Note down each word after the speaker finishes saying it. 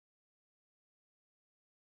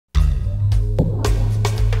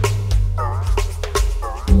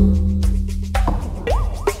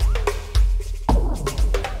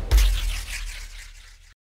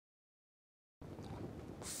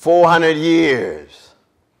400 years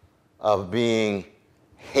of being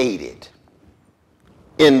hated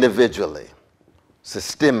individually,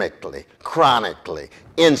 systemically, chronically,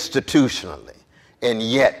 institutionally, and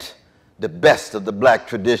yet the best of the black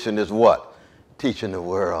tradition is what? Teaching the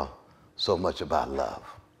world so much about love.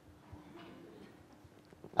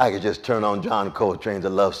 I could just turn on John Coltrane's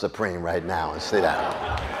Love Supreme right now and sit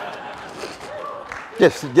down.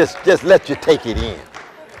 Just let you take it in.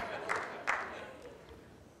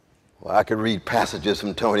 Well, I could read passages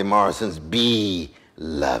from Toni Morrison's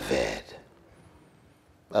Beloved.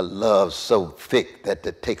 A love so thick that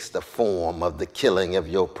it takes the form of the killing of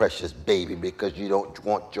your precious baby because you don't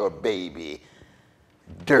want your baby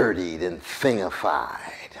dirtied and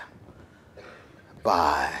thingified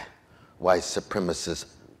by white supremacist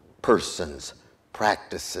persons,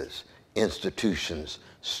 practices, institutions,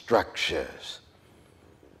 structures.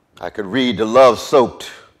 I could read the love-soaked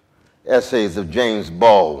essays of James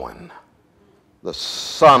Baldwin, the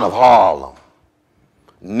son of Harlem.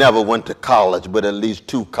 Never went to college, but at least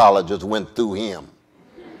 2 colleges went through him.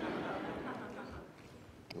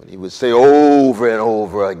 When he would say over and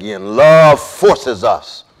over again, love forces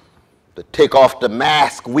us to take off the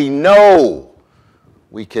mask we know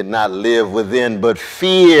we cannot live within, but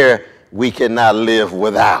fear we cannot live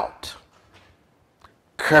without.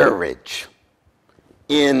 Courage,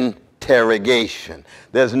 interrogation.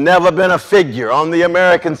 There's never been a figure on the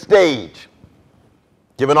American stage,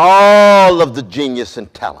 given all of the genius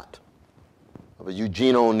and talent of a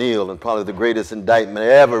Eugene O'Neill and probably the greatest indictment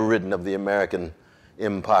ever written of the American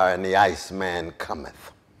empire, and the Iceman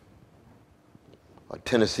cometh, or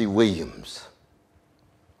Tennessee Williams,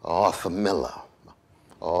 or Arthur Miller,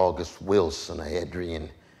 or August Wilson, or Adrian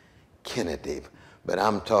Kennedy. But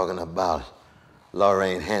I'm talking about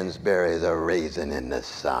Lorraine Hansberry's A Raisin in the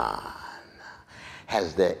Sun.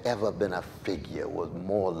 Has there ever been a figure with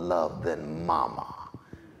more love than Mama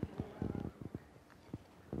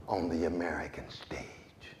on the American stage?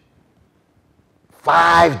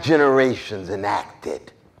 5 generations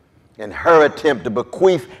enacted in her attempt to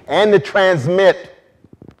bequeath and to transmit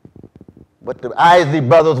what the Isley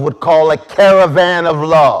brothers would call a caravan of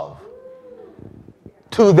love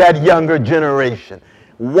to that younger generation.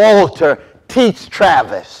 Walter teach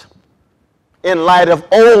Travis in light of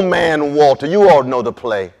old man Walter, you all know the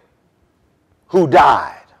play, who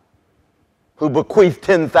died, who bequeathed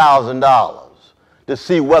 $10,000 to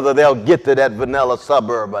see whether they'll get to that vanilla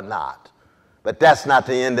suburb or not. But that's not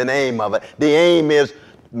the end and aim of it. The aim is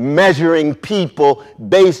measuring people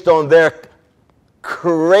based on their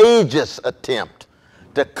courageous attempt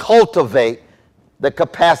to cultivate the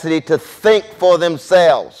capacity to think for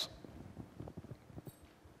themselves,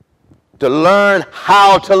 to learn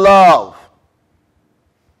how to love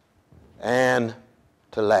and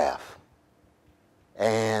to laugh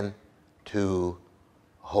and to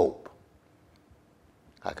hope.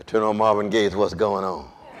 I could turn on Marvin Gaye's What's Going On.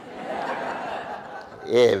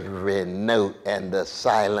 Every note and the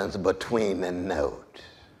silence between the notes.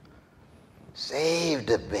 Save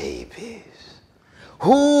the babies.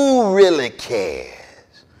 Who really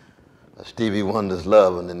cares? Stevie Wonder's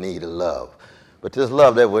Love and the Need of Love. But this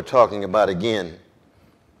love that we're talking about again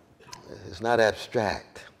is not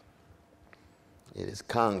abstract. It is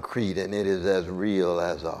concrete, and it is as real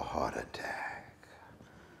as a heart attack.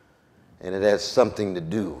 And it has something to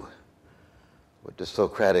do with the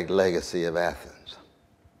Socratic legacy of Athens.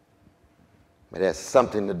 It has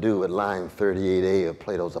something to do with line 38a of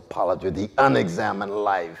Plato's Apology. The unexamined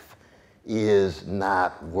life is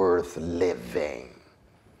not worth living.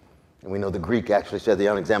 And we know the Greek actually said the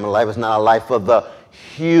unexamined life is not a life of the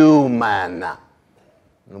human.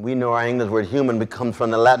 And we know our English word human comes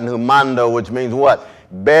from the Latin humando, which means what?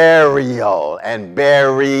 Burial and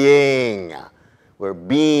burying. We're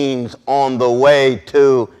beings on the way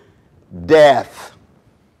to death.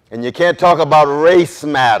 And you can't talk about race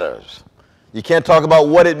matters. You can't talk about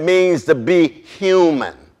what it means to be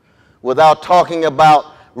human without talking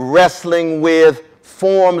about wrestling with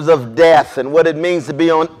forms of death and what it means to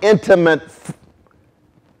be on intimate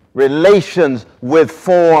relations with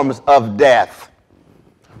forms of death.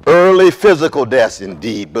 Early physical deaths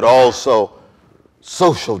indeed, but also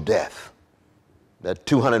social death. That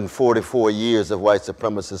 244 years of white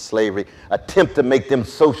supremacist slavery attempt to make them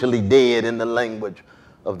socially dead in the language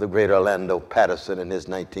of the great Orlando Patterson in his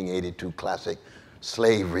 1982 classic,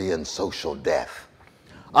 Slavery and Social Death.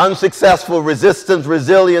 Unsuccessful resistance,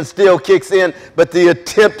 resilience still kicks in, but the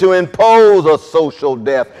attempt to impose a social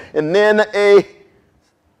death, and then a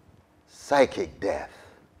psychic death.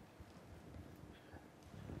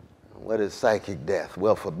 What is psychic death?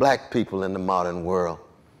 Well, for black people in the modern world,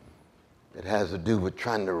 It has to do with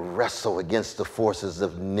trying to wrestle against the forces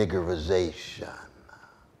of niggerization.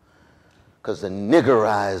 Because to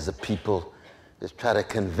niggerize the people is try to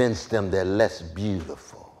convince them they're less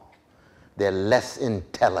beautiful, they're less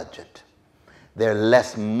intelligent, they're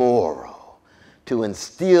less moral, to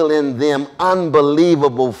instill in them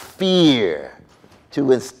unbelievable fear,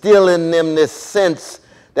 to instill in them this sense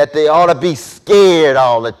that they ought to be scared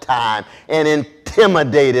all the time and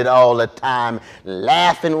intimidated all the time,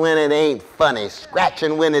 laughing when it ain't funny,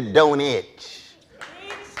 scratching when it don't itch.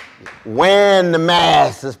 Wearing the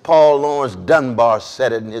mask, as Paul Laurence Dunbar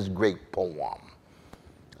said it in his great poem.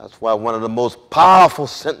 That's why one of the most powerful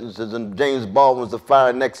sentences in James Baldwin's The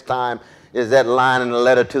Fire Next Time is that line in the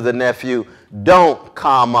letter to the nephew, don't,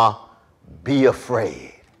 comma, be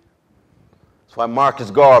afraid. That's why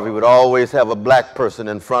Marcus Garvey would always have a black person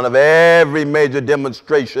in front of every major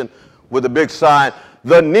demonstration with a big sign,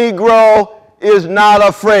 the Negro is not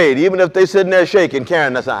afraid, even if they're sitting there shaking,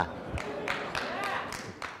 carrying the sign.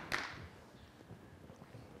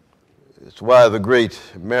 It's why the great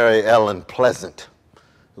Mary Ellen Pleasant,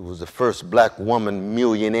 who was the first black woman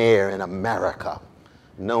millionaire in America,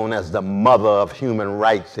 known as the mother of human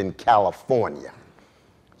rights in California.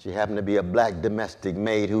 She happened to be a black domestic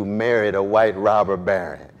maid who married a white robber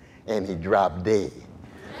baron, and he dropped dead.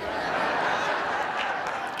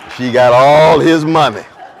 She got all his money,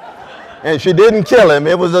 and she didn't kill him.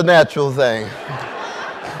 It was a natural thing.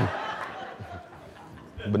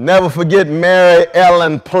 But never forget Mary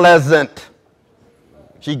Ellen Pleasant.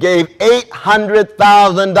 She gave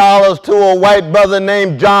 $800,000 to a white brother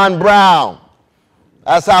named John Brown.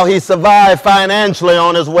 That's how he survived financially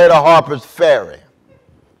on his way to Harper's Ferry.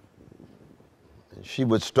 And she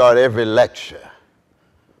would start every lecture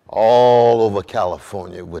all over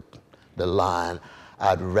California with the line,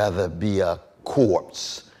 I'd rather be a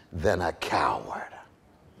corpse than a coward.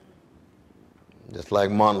 Just like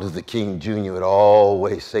Martin Luther King Jr. would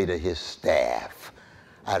always say to his staff,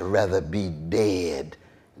 I'd rather be dead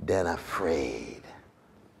than afraid.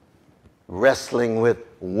 Wrestling with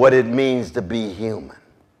what it means to be human,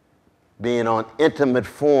 being on intimate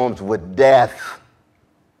forms with death,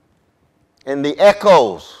 and the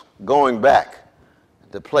echoes going back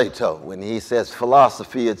to Plato when he says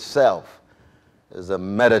philosophy itself is a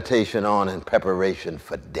meditation on and preparation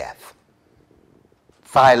for death.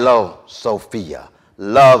 Philosophia,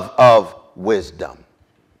 love of wisdom,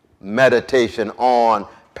 meditation on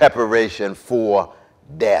preparation for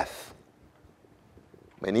death.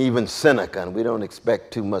 And even Seneca, and we don't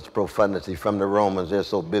expect too much profundity from the Romans, they're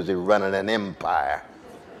so busy running an empire,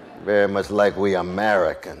 very much like we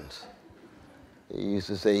Americans. He used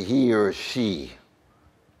to say, he or she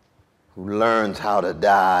who learns how to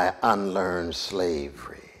die unlearns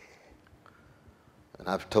slavery. And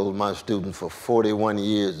I've told my students for 41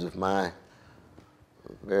 years of my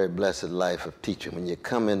very blessed life of teaching, when you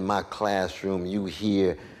come in my classroom, you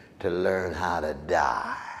here to learn how to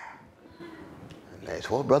die. And they say,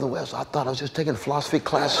 well, Brother West, I thought I was just taking a philosophy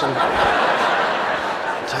class and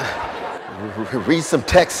read some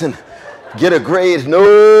texts and get a grade.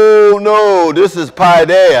 No, this is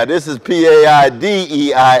paideia. This is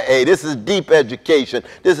P-A-I-D-E-I-A. This is deep education.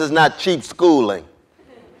 This is not cheap schooling.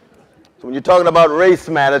 So when you're talking about race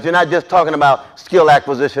matters, you're not just talking about skill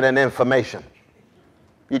acquisition and information.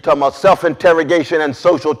 You're talking about self-interrogation and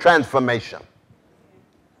social transformation.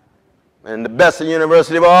 And the best in the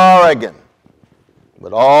University of Oregon,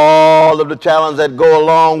 with all of the challenges that go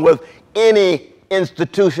along with any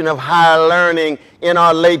institution of higher learning in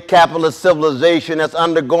our late capitalist civilization that's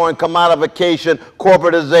undergoing commodification,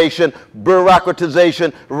 corporatization,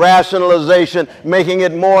 bureaucratization, rationalization, making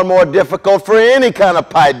it more and more difficult for any kind of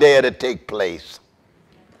paideia to take place.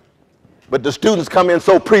 But the students come in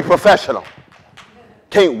so pre-professional.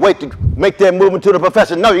 Can't wait to make their movement to the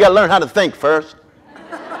profession. No, you got to learn how to think first.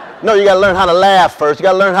 No, you got to learn how to laugh first. You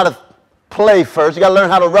got to learn how to play first. You got to learn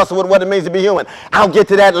how to wrestle with what it means to be human. I'll get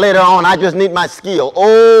to that later on. I just need my skill.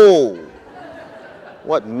 Oh,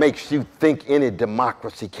 what makes you think any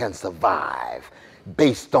democracy can survive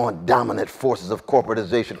based on dominant forces of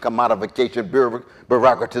corporatization, commodification,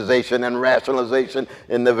 bureaucratization, and rationalization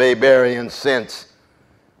in the Weberian sense?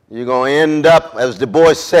 You're going to end up, as Du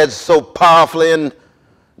Bois said so powerfully in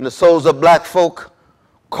the souls of black folk,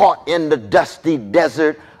 caught in the dusty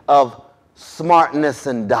desert of smartness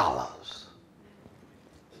and dollars.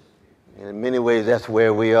 In many ways, that's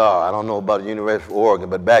where we are. I don't know about the University of Oregon,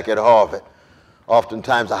 but back at Harvard,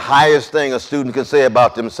 oftentimes the highest thing a student can say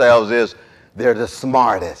about themselves is they're the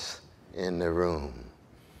smartest in the room.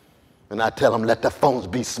 And I tell them, let the phones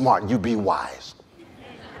be smart, you be wise. .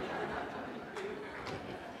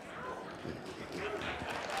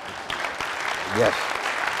 Yes.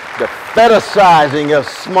 The fetishizing of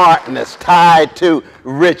smartness tied to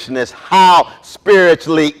richness. How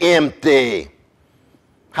spiritually empty.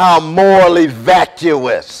 How morally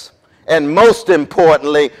vacuous. And most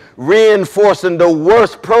importantly, reinforcing the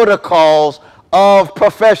worst protocols of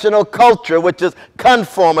professional culture, which is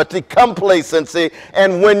conformity, complacency,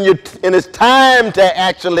 and when it's time to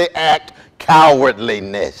actually act,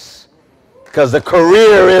 cowardliness. Because the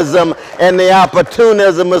careerism and the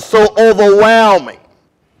opportunism is so overwhelming.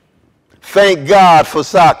 Thank God for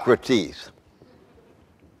Socrates.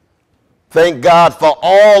 Thank God for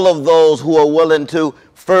all of those who are willing to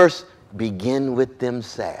first begin with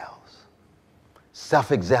themselves.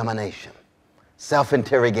 Self-examination,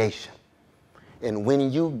 self-interrogation. And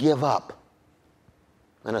when you give up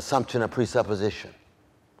an assumption or presupposition,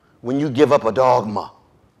 when you give up a dogma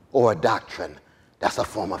or a doctrine, that's a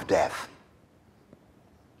form of death.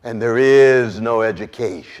 And there is no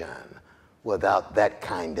education without that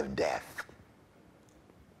kind of death.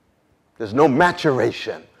 There's no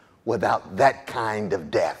maturation without that kind of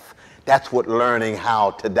death. That's what learning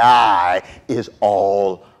how to die is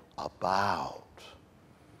all about.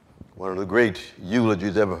 One of the great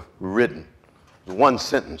eulogies ever written, one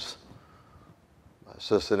sentence. A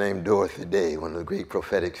sister named Dorothy Day, one of the great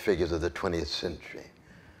prophetic figures of the 20th century.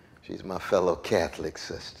 She's my fellow Catholic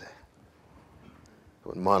sister.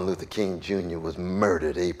 When Martin Luther King Jr. was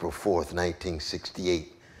murdered April 4th,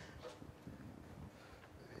 1968,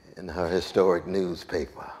 in her historic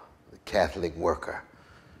newspaper, The Catholic Worker,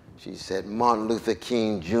 she said, Martin Luther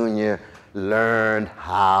King Jr. learned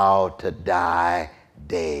how to die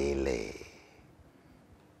daily,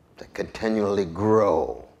 to continually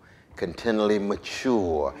grow, continually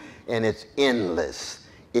mature, and it's endless.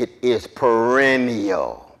 It is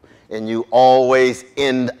perennial, and you always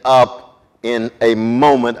end up in a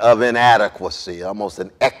moment of inadequacy, almost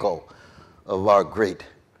an echo of our great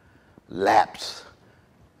lapsed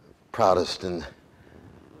Protestant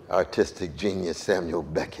artistic genius Samuel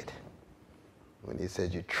Beckett, when he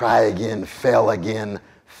said, you try again, fail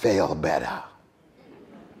better.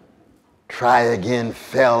 Try again,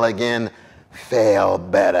 fail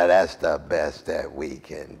better. That's the best that we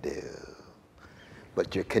can do.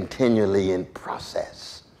 But you're continually in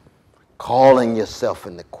process, calling yourself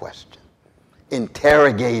into question,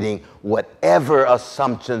 interrogating whatever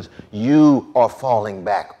assumptions you are falling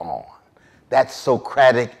back on. That's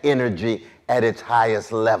Socratic energy at its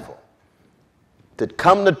highest level. To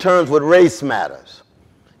come to terms with race matters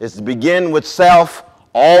is to begin with self,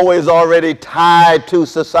 always already tied to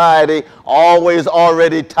society, always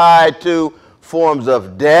already tied to forms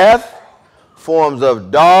of death, forms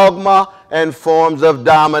of dogma, and forms of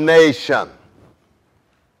domination.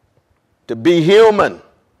 To be human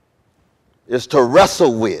is to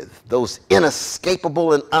wrestle with those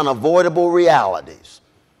inescapable and unavoidable realities,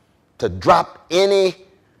 to drop any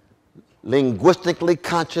linguistically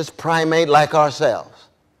conscious primate like ourselves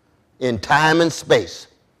in time and space.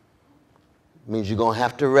 Means you're going to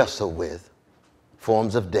have to wrestle with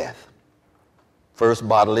forms of death. First,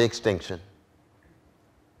 bodily extinction,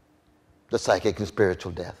 the psychic and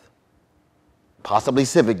spiritual death, possibly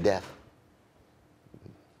civic death,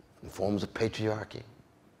 in forms of patriarchy,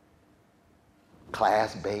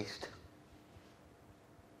 class-based,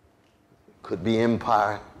 could be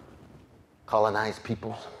empire, colonized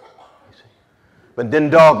peoples. But then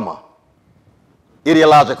dogma,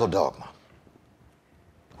 ideological dogma,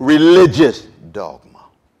 religious dogma,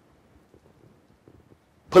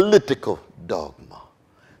 political dogma,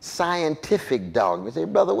 scientific dogma. You say,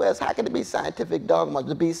 Brother West, how can it be scientific dogma?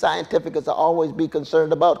 To be scientific is to always be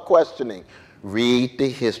concerned about questioning. Read the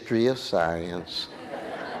history of science.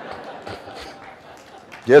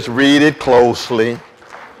 Just read it closely.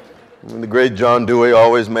 And the great John Dewey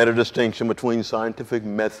always made a distinction between scientific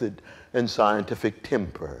method and scientific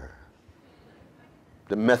temper.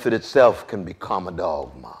 The method itself can become a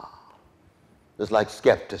dogma. It's like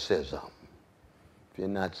skepticism. If you're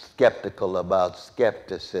not skeptical about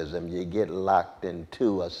skepticism, you get locked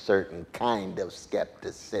into a certain kind of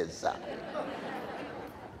skepticism.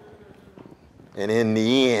 And in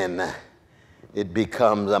the end, it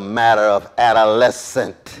becomes a matter of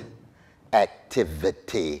adolescent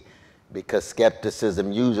activity, because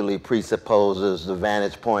skepticism usually presupposes the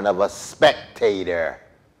vantage point of a spectator,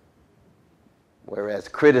 whereas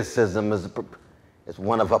criticism is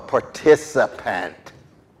one of a participant.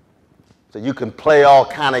 So you can play all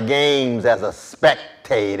kind of games as a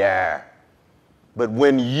spectator, but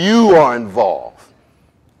when you are involved,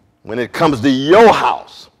 when it comes to your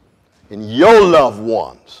house and your loved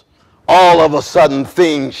ones, all of a sudden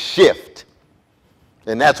things shift.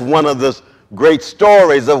 And that's one of the great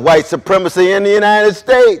stories of white supremacy in the United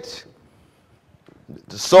States.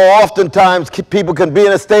 So oftentimes people can be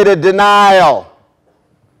in a state of denial.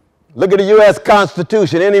 Look at the U.S.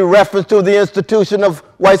 Constitution. Any reference to the institution of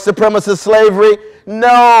white supremacist slavery?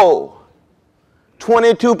 No.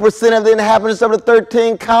 22% of the inhabitants of the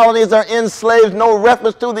 13 colonies are enslaved. No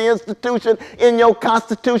reference to the institution in your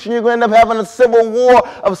Constitution. You're going to end up having a civil war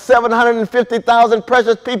of 750,000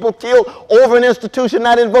 precious people killed over an institution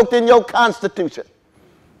not invoked in your Constitution.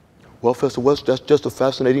 Well, Professor West, that's just a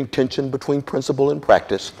fascinating tension between principle and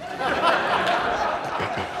practice.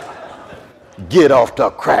 Get off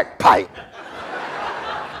the crack pipe.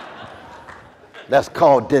 That's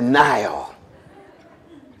called denial.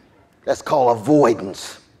 That's called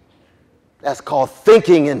avoidance. That's called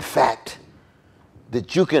thinking, in fact,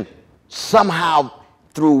 that you can somehow,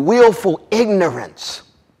 through willful ignorance,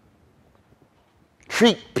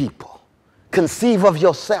 treat people, conceive of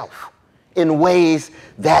yourself in ways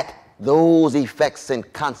that those effects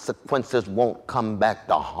and consequences won't come back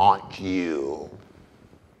to haunt you.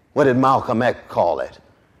 What did Malcolm X call it?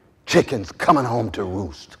 Chickens coming home to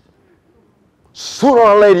roost. Sooner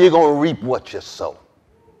or later, you're going to reap what you sow.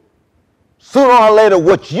 Sooner or later,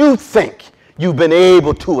 what you think you've been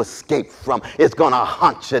able to escape from is going to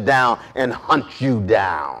hunt you down and hunt you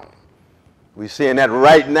down. We're seeing that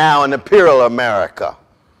right now in Imperial America.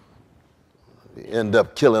 They end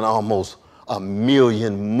up killing almost 1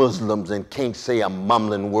 million Muslims and can't say a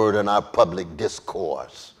mumbling word in our public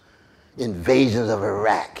discourse. Invasions of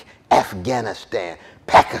Iraq, Afghanistan,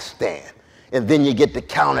 Pakistan. And then you get the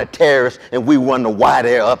counter-terrorists and we wonder why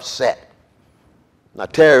they're upset. Now,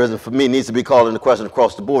 terrorism for me needs to be called into question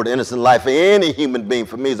across the board. The innocent life of any human being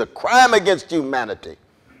for me is a crime against humanity.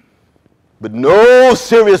 But no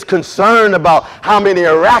serious concern about how many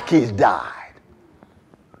Iraqis died.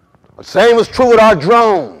 The same was true with our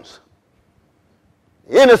drones.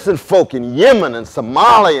 Innocent folk in Yemen and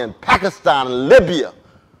Somalia and Pakistan and Libya.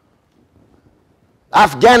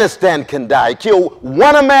 Afghanistan can die. Kill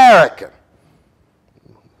one American.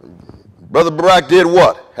 Brother Barack did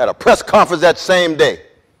what? Had a press conference that same day.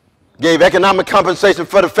 Gave economic compensation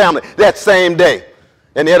for the family that same day.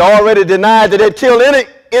 And they had already denied that they'd killed any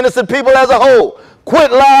innocent people as a whole.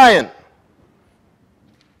 Quit lying.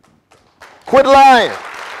 Quit lying.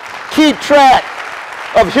 Keep track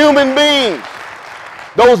of human beings.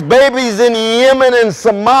 Those babies in Yemen and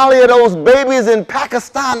Somalia, those babies in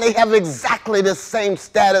Pakistan, they have exactly the same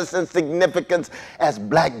status and significance as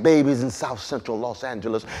black babies in South Central Los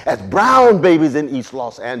Angeles, as brown babies in East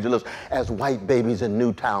Los Angeles, as white babies in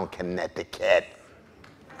Newtown, Connecticut,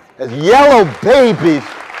 as yellow babies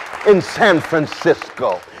in San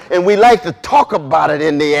Francisco. And we like to talk about it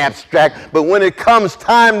in the abstract, but when it comes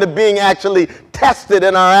time to being actually tested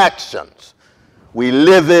in our actions, we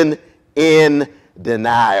live in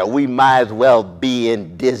denial. We might as well be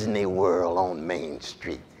in Disney World on Main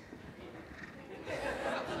Street.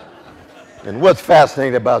 And what's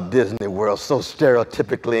fascinating about Disney World, so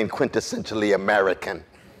stereotypically and quintessentially American,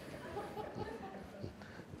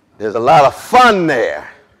 there's a lot of fun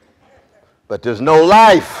there, but there's no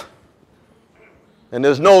life. And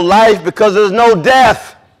there's no life because there's no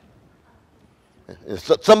death. If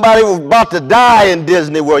somebody was about to die in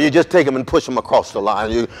Disney World, you just take them and push them across the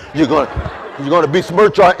line. You're going to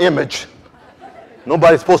besmirch our image.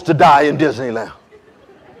 Nobody's supposed to die in Disneyland.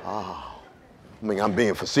 Oh, I mean, I'm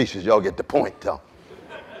being facetious. Y'all get the point, though.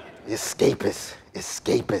 Escapists,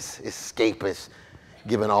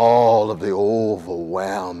 given all of the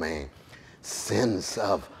overwhelming sense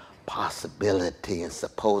of possibility and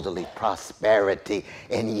supposedly prosperity,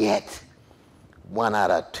 and yet 1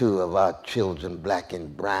 out of 2 of our children, black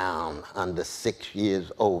and brown, under 6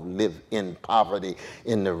 years old, live in poverty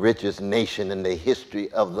in the richest nation in the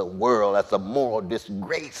history of the world. That's a moral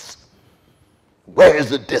disgrace. Where is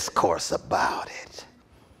the discourse about it?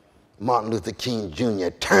 Martin Luther King Jr.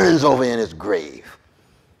 turns over in his grave.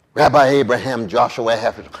 Rabbi Abraham Joshua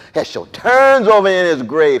Heschel turns over in his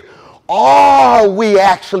grave. Are we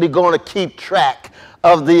actually going to keep track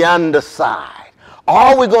of the underside?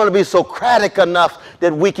 Are we going to be Socratic enough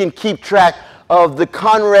that we can keep track of the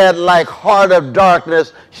Conrad-like heart of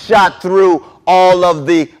darkness shot through all of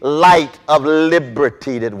the light of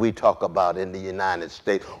liberty that we talk about in the United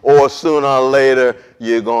States? Or sooner or later,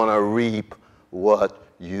 you're going to reap what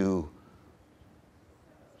you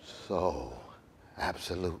sow.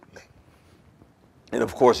 Absolutely. And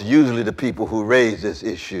of course, usually the people who raise this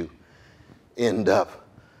issue end up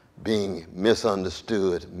being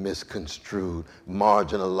misunderstood, misconstrued,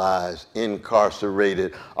 marginalized,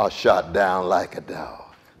 incarcerated, or shot down like a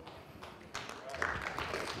dog.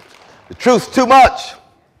 The truth's too much.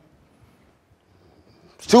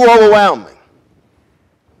 It's too overwhelming.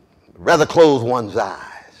 Rather close one's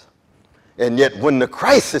eyes. And yet when the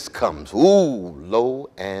crisis comes, ooh,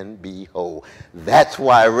 lo and behold, that's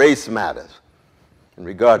why race matters in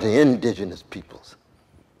regard to indigenous peoples,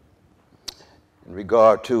 in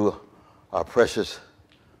regard to our precious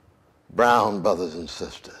brown brothers and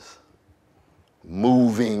sisters,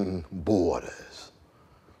 moving borders.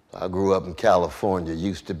 I grew up in California,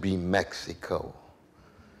 used to be Mexico.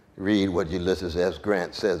 Read what Ulysses S.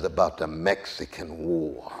 Grant says about the Mexican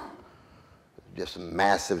War. Just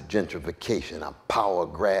massive gentrification, a power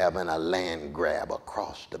grab and a land grab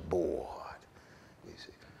across the board. You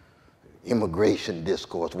see, immigration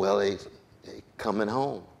discourse, well, they coming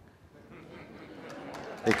home.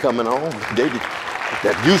 They coming home.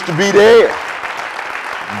 That used to be there.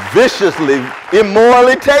 Viciously,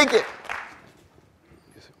 immorally take it.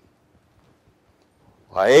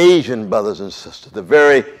 Our Asian brothers and sisters, the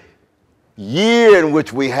very year in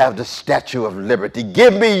which we have the Statue of Liberty.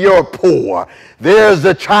 Give me your poor. There's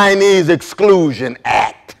the Chinese Exclusion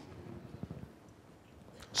Act.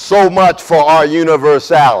 So much for our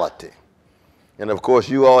universality. And of course,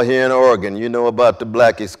 you all here in Oregon, you know about the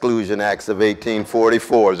Black Exclusion Acts of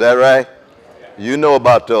 1844. Is that right? You know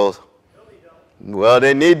about those. Well,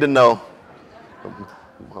 they need to know. I'm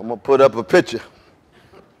going to put up a picture.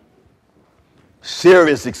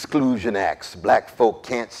 Serious exclusion acts. Black folk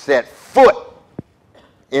can't set foot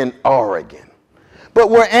in Oregon. But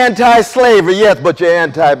we're anti-slavery, yes, but you're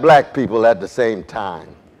anti-black people at the same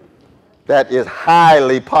time. That is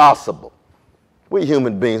highly possible. We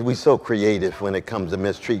human beings, we're so creative when it comes to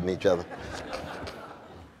mistreating each other.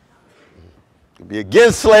 You be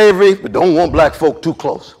against slavery, but don't want black folk too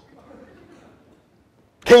close.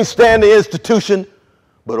 Can't stand the institution,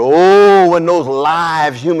 but oh, when those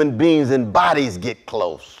live human beings and bodies get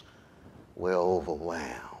close, we're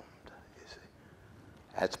overwhelmed. You see.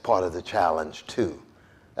 That's part of the challenge too.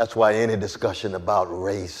 That's why any discussion about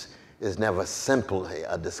race is never simply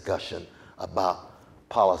a discussion about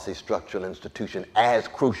policy, structural institution, as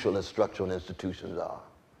crucial as structural institutions are.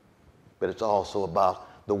 But it's also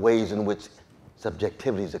about the ways in which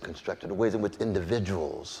subjectivities are constructed, the ways in which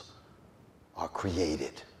individuals are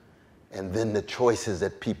created. And then the choices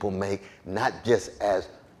that people make, not just as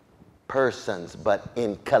persons, but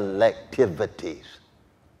in collectivities,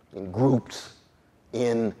 in groups,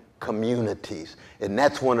 in communities. And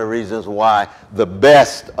that's one of the reasons why the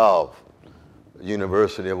best of the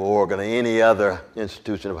University of Oregon or any other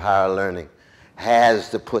institution of higher learning has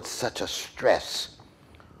to put such a stress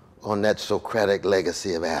on that Socratic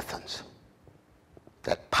legacy of Athens,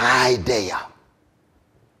 that paideia.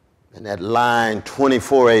 And that line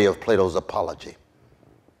 24a of Plato's Apology,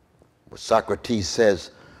 where Socrates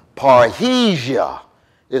says, parrhesia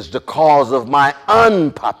is the cause of my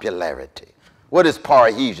unpopularity. What is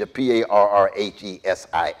parrhesia? P-A-R-R-H-E-S-I-A.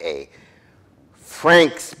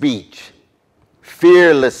 Frank speech,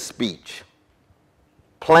 fearless speech,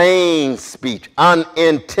 plain speech,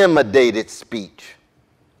 unintimidated speech.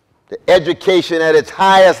 The education at its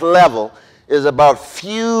highest level is about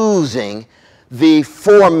fusing the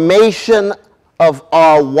formation of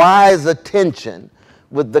our wise attention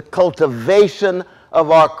with the cultivation of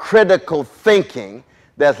our critical thinking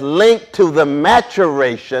that's linked to the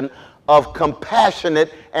maturation of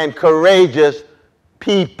compassionate and courageous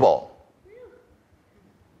people.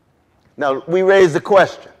 Now, we raise the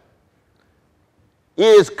question,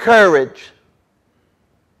 is courage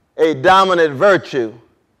a dominant virtue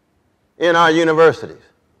in our universities?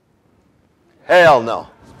 Hell no.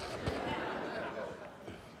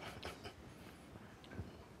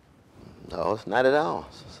 No, it's not at all.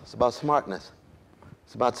 It's about smartness.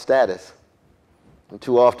 It's about status. And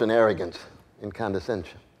too often arrogance and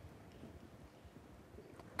condescension.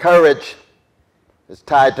 Courage is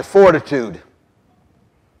tied to fortitude.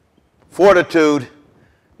 Fortitude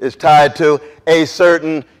is tied to a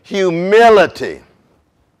certain humility.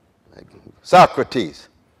 Like Socrates,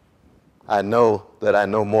 I know that I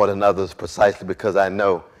know more than others precisely because I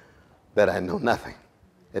know that I know nothing.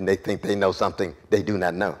 And they think they know something they do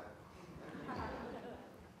not know.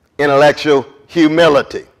 Intellectual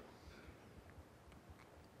humility,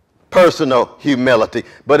 personal humility,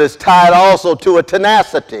 but it's tied also to a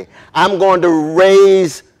tenacity. I'm going to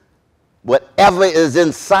raise whatever is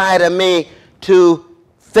inside of me to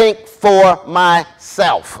think for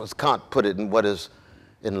myself, as Kant put it in what is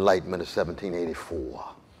Enlightenment of 1784.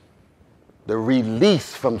 The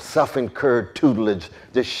release from self-incurred tutelage,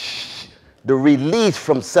 the release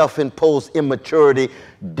from self-imposed immaturity.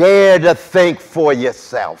 Dare to think for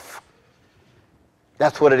yourself.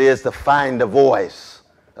 That's what it is to find the voice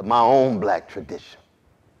of my own black tradition.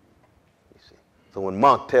 You see. So when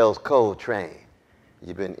Monk tells Coltrane,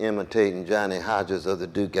 you've been imitating Johnny Hodges of the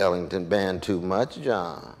Duke Ellington Band too much,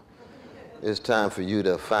 John. It's time for you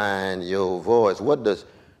to find your voice. What does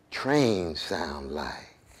train sound like?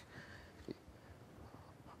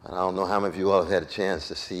 I don't know how many of you all have had a chance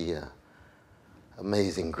to see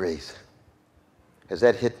Amazing Grace. Has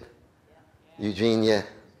that hit Eugene yet?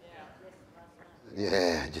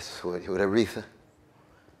 Yeah, just with Aretha,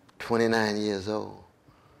 29 years old,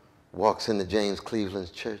 walks into James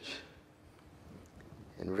Cleveland's church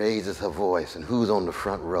and raises her voice. And who's on the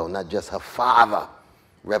front row? Not just her father,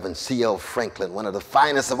 Reverend C.L. Franklin, one of the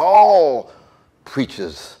finest of all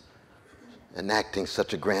preachers enacting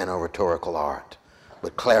such a grand oratorical art,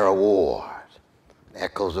 but Clara Ward,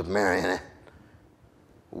 echoes of Marion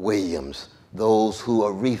Williams, those who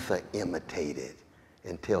Aretha imitated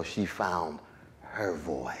until she found her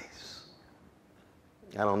voice.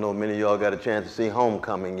 I don't know if many of y'all got a chance to see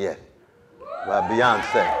Homecoming yet by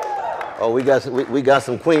Beyonce. Oh, we got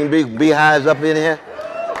some Queen Bee beehives up in here.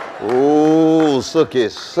 Ooh,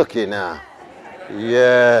 Sookie now.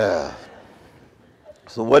 Yeah.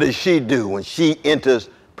 So what does she do when she enters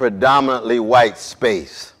predominantly white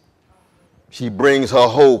space? She brings her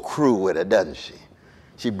whole crew with her, doesn't she?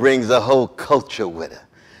 She brings a whole culture with her.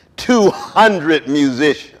 200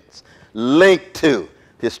 musicians linked to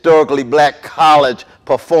historically black college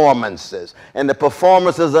performances. And the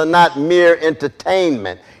performances are not mere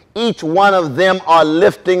entertainment. Each one of them are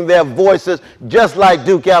lifting their voices just like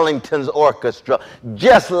Duke Ellington's orchestra,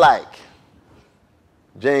 just like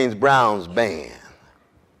James Brown's band,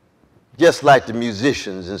 just like the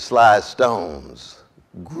musicians in Sly Stone's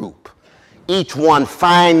group. Each one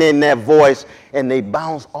finding their voice, and they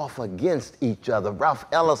bounce off against each other. Ralph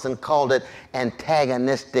Ellison called it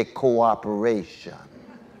antagonistic cooperation,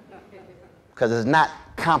 because it's not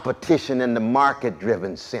competition in the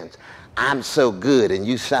market-driven sense. I'm so good and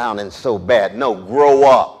you sounding so bad. No, grow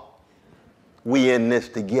up. We in this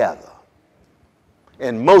together.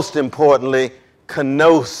 And most importantly,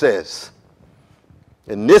 kenosis.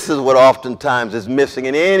 And this is what oftentimes is missing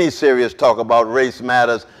in any serious talk about race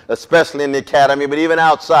matters, especially in the academy, but even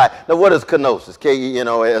outside. Now, what is kenosis?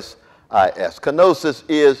 K-E-N-O-S-I-S. Kenosis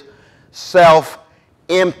is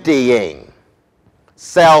self-emptying,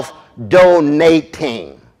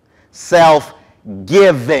 self-donating,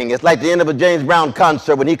 self-giving. It's like the end of a James Brown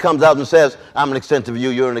concert when he comes out and says, I'm an extension of you,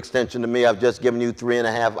 you're an extension to me. I've just given you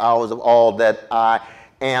 3.5 hours of all that I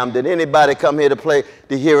am. Did anybody come here to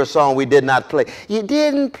hear a song we did not play? You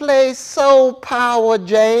didn't play Soul Power,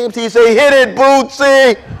 James. He said, hit it,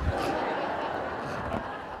 Bootsy.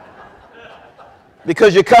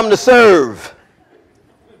 Because you come to serve.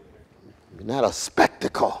 You're not a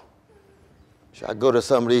spectacle. I go to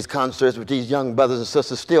some of these concerts with these young brothers and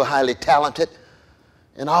sisters, still highly talented,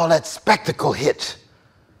 and all that spectacle hits.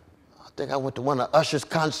 I think I went to one of Usher's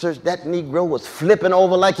concerts. That Negro was flipping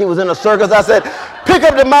over like he was in a circus. I said, pick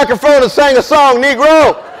up the microphone and sing a song,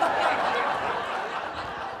 Negro.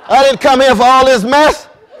 I didn't come here for all this mess.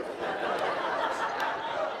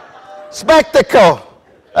 Spectacle.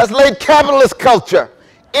 That's late capitalist culture.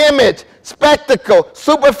 Image, spectacle,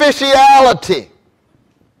 superficiality.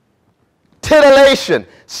 Titillation,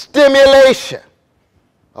 stimulation.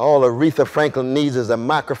 All Aretha Franklin needs is a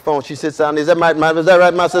microphone. She sits down. Is that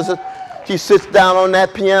right, my sister? She sits down on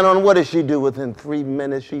that piano, and what does she do? Within 3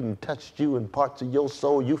 minutes, she done touched you in parts of your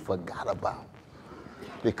soul you forgot about.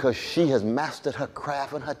 Because she has mastered her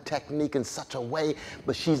craft and her technique in such a way,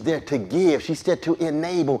 but she's there to give. She's there to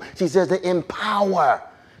enable. She's there to empower.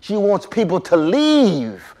 She wants people to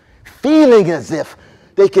leave feeling as if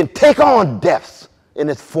they can take on deaths in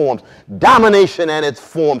its forms, domination and its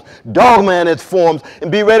forms, dogma and its forms, and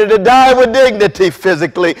be ready to die with dignity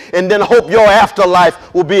physically, and then hope your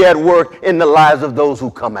afterlife will be at work in the lives of those who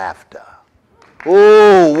come after.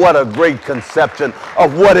 Oh, what a great conception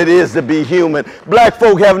of what it is to be human. Black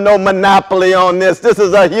folk have no monopoly on this. This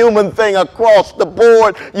is a human thing across the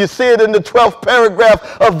board. You see it in the 12th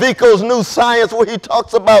paragraph of Vico's New Science, where he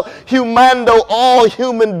talks about humando, all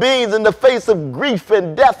human beings in the face of grief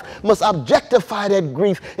and death must objectify that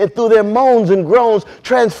grief, and through their moans and groans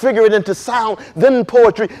transfigure it into sound, then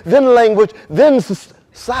poetry, then language, then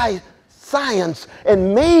science,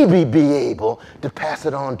 and maybe be able to pass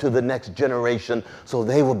it on to the next generation so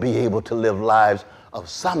they will be able to live lives of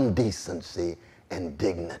some decency and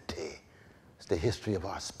dignity. It's the history of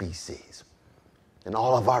our species and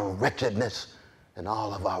all of our wretchedness and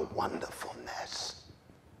all of our wonderfulness.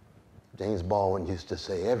 James Baldwin used to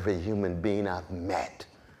say, every human being I've met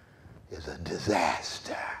is a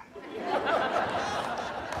disaster.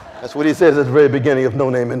 That's what he says at the very beginning of No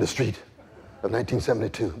Name in the Street of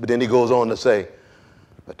 1972. But then he goes on to say,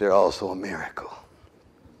 but they're also a miracle.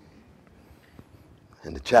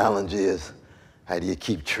 And the challenge is, how do you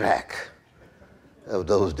keep track of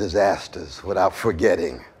those disasters without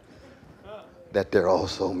forgetting that they're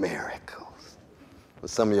also miracles? But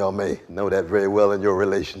some of y'all may know that very well in your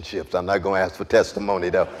relationships. I'm not going to ask for testimony,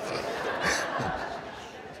 though.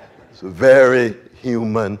 It's a very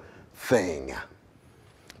human thing.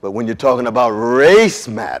 But when you're talking about race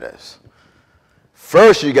matters,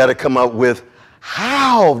 first you got to come up with,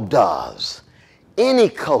 how does any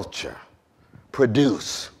culture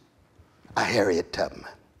produce a Harriet Tubman?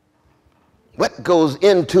 What goes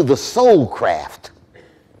into the soul craft?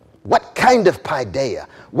 What kind of paideia?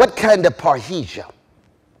 What kind of parrhesia?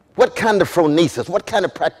 What kind of phronesis? What kind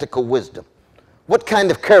of practical wisdom? What kind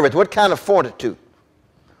of courage? What kind of fortitude?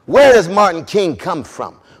 Where does Martin King come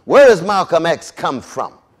from? Where does Malcolm X come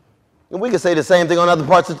from? And we can say the same thing on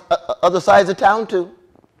other sides of town too.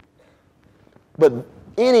 But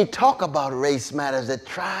any talk about race matters that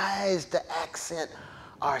tries to accent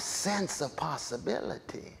our sense of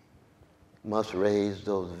possibility must raise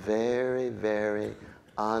those very, very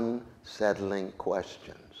unsettling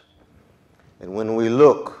questions. And when we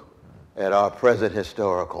look at our present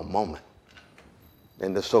historical moment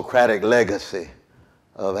and the Socratic legacy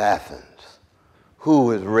of Athens,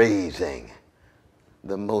 who is raising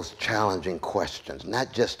the most challenging questions,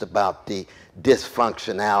 not just about the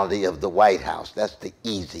dysfunctionality of the White House. That's the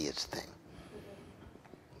easiest thing.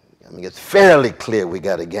 I mean, it's fairly clear we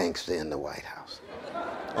got a gangster in the White House.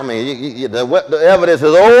 I mean, the evidence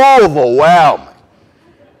is overwhelming.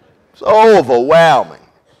 It's overwhelming.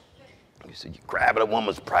 You see, you're grabbing a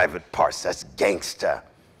woman's private parts, that's gangster.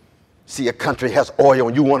 See, a country has oil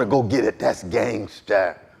and you want to go get it, that's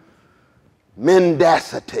gangster.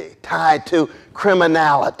 Mendacity, tied to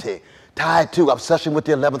criminality, tied to obsession with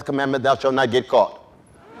the 11th commandment, thou shalt not get caught.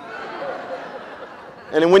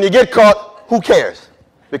 And then when you get caught, who cares?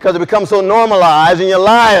 Because it becomes so normalized and you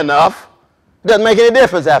lie enough, it doesn't make any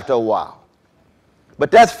difference after a while.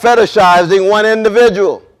 But that's fetishizing one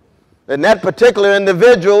individual. And that particular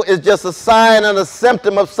individual is just a sign and a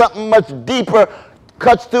symptom of something much deeper,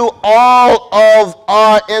 cuts through all of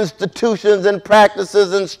our institutions and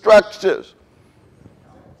practices and structures.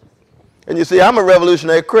 And you see, I'm a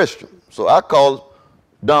revolutionary Christian, so I call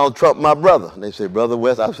Donald Trump my brother. And they say, Brother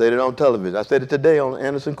West, I've said it on television. I said it today on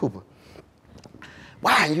Anderson Cooper.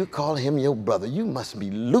 Why are you calling him your brother? You must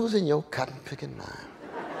be losing your cotton-picking mind.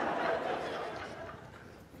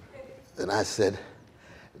 And I said,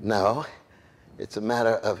 no, it's a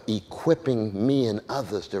matter of equipping me and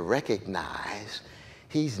others to recognize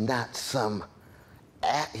he's not some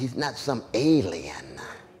alien.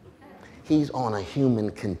 He's on a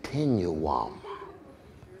human continuum.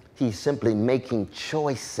 He's simply making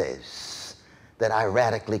choices that I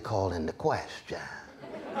radically call into question.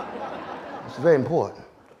 It's very important.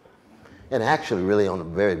 And actually, really on a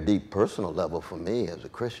very deep personal level for me as a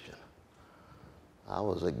Christian. I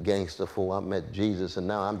was a gangster before I met Jesus, and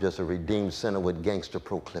now I'm just a redeemed sinner with gangster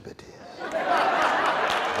proclivities.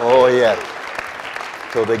 Oh, yeah.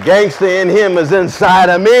 So the gangster in him is inside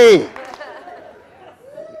of me.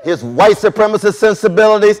 His white supremacist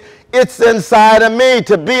sensibilities, it's inside of me.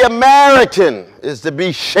 To be American is to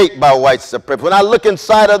be shaped by white supremacy. When I look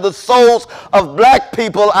inside of the souls of black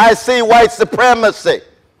people, I see white supremacy.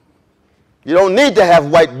 You don't need to have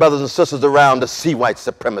white brothers and sisters around to see white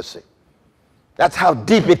supremacy. That's how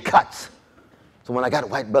deep it cuts. So when I got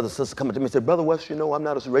white brothers and sisters coming to me and said, Brother West, you know, I'm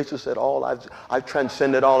not a racist at all. I've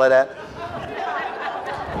transcended all of that.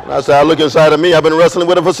 And I said, I look inside of me. I've been wrestling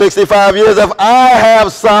with it for 65 years. If I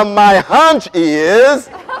have some, my hunch is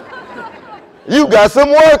you got some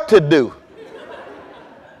work to do.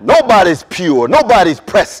 Nobody's pure. Nobody's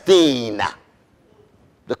pristine.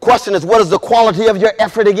 The question is, what is the quality of your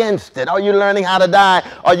effort against it? Are you learning how to die?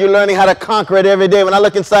 Are you learning how to conquer it every day? When I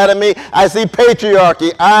look inside of me, I see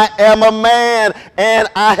patriarchy. I am a man, and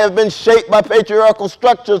I have been shaped by patriarchal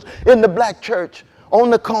structures in the black church, on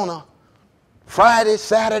the corner, Friday,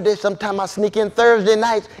 Saturday, sometimes I sneak in Thursday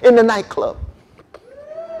nights in the nightclub.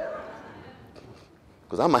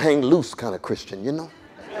 Because I'm a hang loose kind of Christian, you know?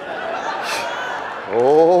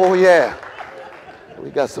 Oh, yeah.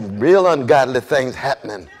 We got some real ungodly things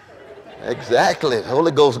happening. Exactly. The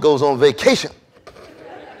Holy Ghost goes on vacation.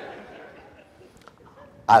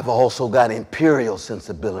 I've also got imperial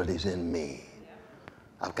sensibilities in me.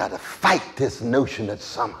 I've got to fight this notion that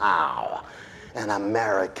somehow an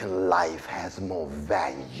American life has more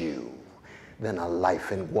value than a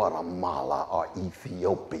life in Guatemala or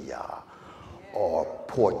Ethiopia or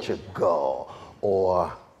Portugal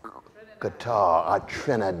or Qatar or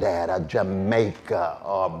Trinidad or Jamaica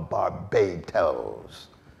or Barbados.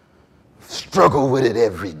 struggle with it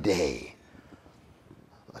every day.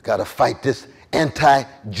 I got to fight this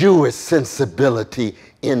anti-Jewish sensibility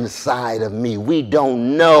inside of me. We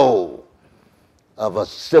don't know of a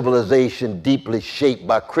civilization deeply shaped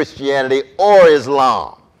by Christianity or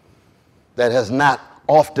Islam that has not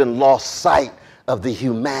often lost sight of the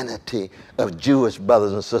humanity of Jewish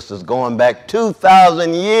brothers and sisters, going back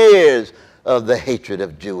 2,000 years of the hatred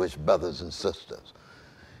of Jewish brothers and sisters.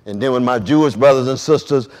 And then when my Jewish brothers and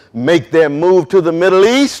sisters make their move to the Middle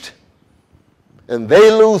East, and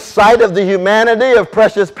they lose sight of the humanity of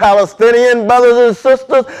precious Palestinian brothers and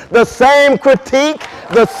sisters, the same critique,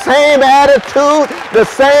 the same attitude, the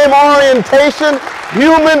same orientation,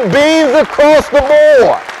 human beings across the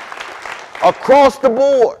board. Across the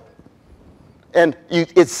board. And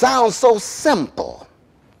it sounds so simple,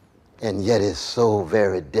 and yet it's so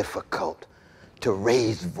very difficult to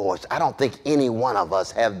raise voice. I don't think any one of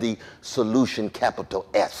us have the solution, capital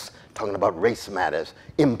S, talking about race matters,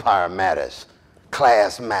 empire matters,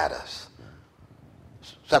 class matters,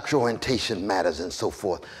 sexual orientation matters, and so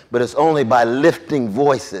forth. But it's only by lifting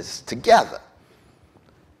voices together,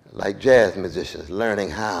 like jazz musicians, learning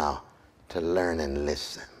how to learn and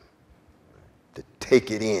listen, to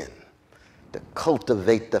take it in, to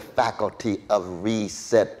cultivate the faculty of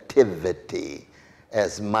receptivity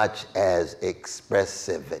as much as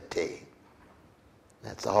expressivity.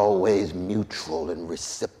 That's always mutual and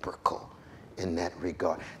reciprocal in that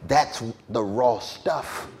regard. That's the raw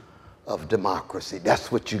stuff of democracy.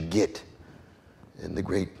 That's what you get in the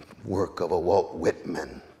great work of a Walt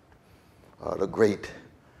Whitman, or the great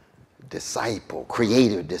disciple,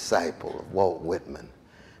 creative disciple of Walt Whitman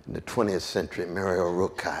in the 20th century, Muriel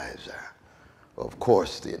Rukeyser. Of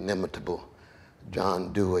course, the inimitable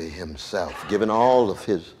John Dewey himself, given all of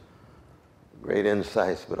his great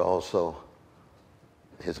insights, but also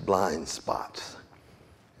his blind spots.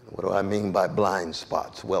 What do I mean by blind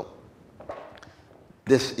spots? Well,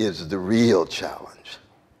 this is the real challenge.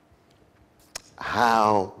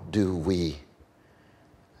 How do we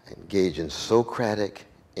engage in Socratic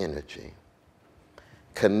energy,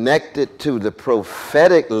 connected to the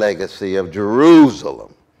prophetic legacy of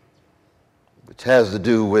Jerusalem, which has to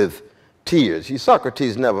do with tears? See,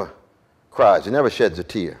 Socrates never cries. He never sheds a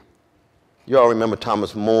tear. You all remember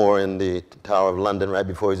Thomas More in the Tower of London right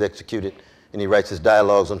before he's executed, and he writes his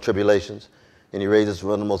dialogues on tribulations, and he raises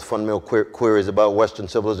one of the most fundamental queries about Western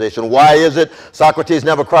civilization. Why is it Socrates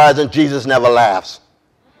never cries and Jesus never laughs?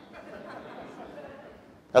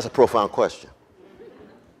 That's a profound question.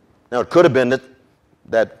 Now, it could have been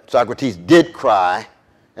that Socrates did cry,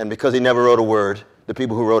 and because he never wrote a word, the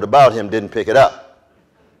people who wrote about him didn't pick it up.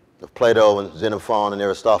 Of Plato and Xenophon and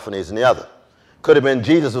Aristophanes and the other. Could have been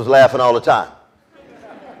Jesus was laughing all the time,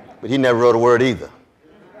 but he never wrote a word either,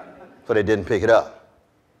 so they didn't pick it up.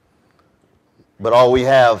 But all we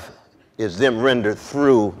have is them rendered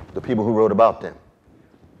through the people who wrote about them.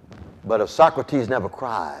 But if Socrates never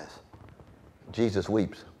cries, Jesus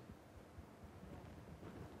weeps,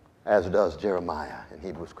 as does Jeremiah in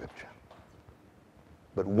Hebrew Scripture.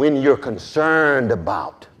 But when you're concerned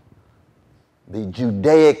about the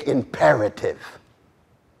Judaic imperative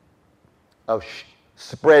of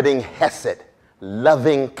spreading hesed,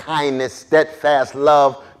 loving kindness, steadfast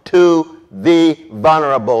love to the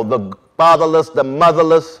vulnerable, the fatherless, the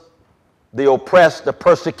motherless, the oppressed, the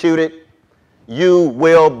persecuted, you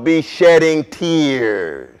will be shedding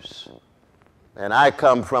tears. And I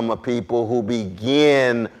come from a people who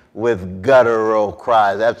begin with guttural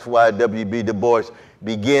cries. That's why W.B. Du Bois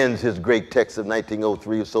begins his great text of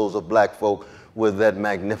 1903, Souls of Black Folk, with that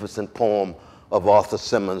magnificent poem of Arthur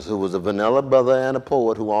Simmons, who was a vanilla brother and a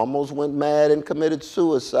poet who almost went mad and committed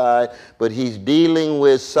suicide, but he's dealing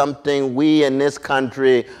with something we in this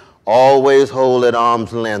country always hold at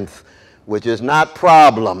arm's length, which is not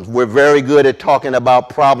problems. We're very good at talking about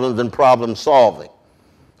problems and problem solving.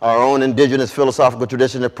 Our own indigenous philosophical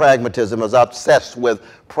tradition of pragmatism is obsessed with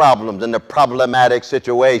problems and the problematic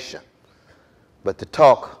situation. But to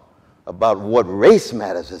talk about what race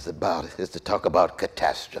matters is about is to talk about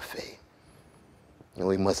catastrophe. And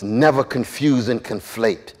we must never confuse and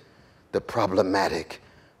conflate the problematic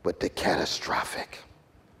with the catastrophic.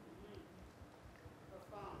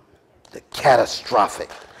 The catastrophic.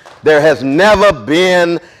 There has never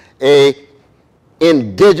been an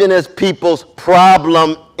indigenous people's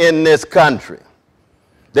problem in this country.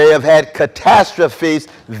 They have had catastrophes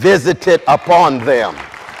visited upon them.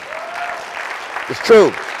 It's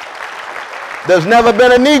true. There's never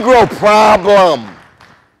been a Negro problem.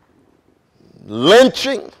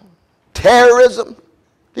 Lynching, terrorism,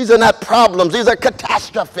 these are not problems, these are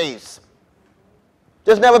catastrophes.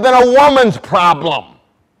 There's never been a woman's problem.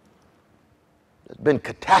 There's been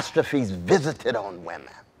catastrophes visited on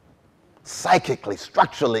women, psychically,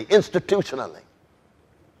 structurally, institutionally.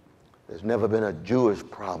 There's never been a Jewish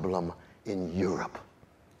problem in Europe.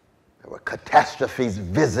 There were catastrophes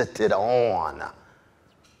visited on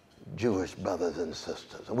Jewish brothers and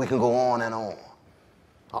sisters. And we can go on and on.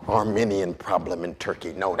 An Armenian problem in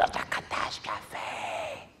Turkey. No, that's a catastrophe.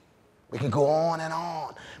 We can go on and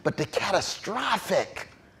on. But the catastrophic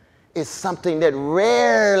is something that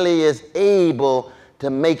rarely is able to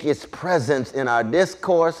make its presence in our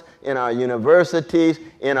discourse, in our universities,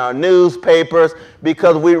 in our newspapers,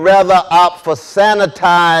 because we rather opt for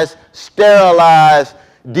sanitized, sterilized,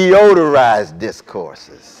 deodorized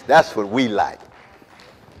discourses. That's what we like.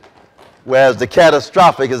 Whereas the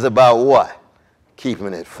catastrophic is about what?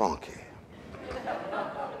 Keeping it funky.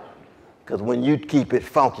 Because when you keep it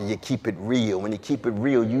funky, you keep it real. When you keep it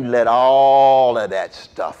real, you let all of that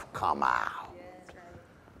stuff come out.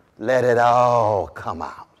 Let it all come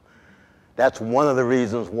out. That's one of the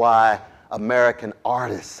reasons why American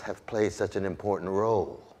artists have played such an important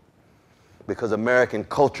role. Because American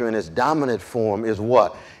culture in its dominant form is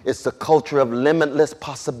what? It's the culture of limitless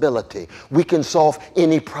possibility. We can solve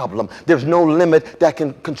any problem. There's no limit that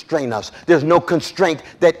can constrain us. There's no constraint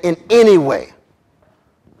that in any way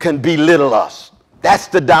can belittle us. That's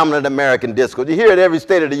the dominant American discourse. You hear it every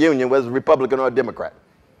State of the Union, whether it's Republican or Democrat.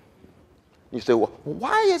 You say, well,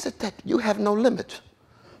 why is it that you have no limits?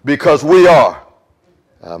 Because we are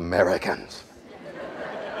Americans.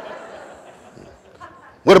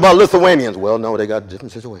 What about Lithuanians? Well, no, they got a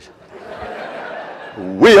different situation.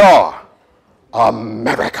 We are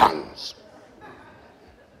Americans.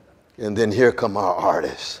 And then here come our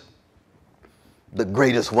artists. The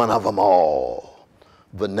greatest one of them all,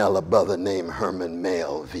 vanilla brother named Herman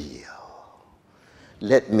Melville.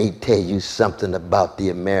 Let me tell you something about the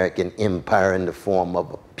American empire in the form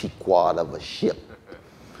of a Pequod of a ship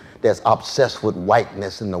that's obsessed with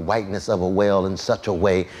whiteness and the whiteness of a whale in such a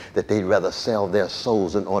way that they'd rather sell their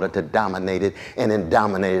souls in order to dominate it, and in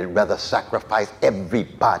dominating it, rather sacrifice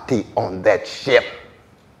everybody on that ship.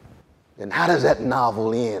 And how does that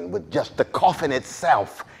novel end? With just the coffin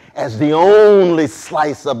itself as the only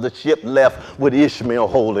slice of the ship left, with Ishmael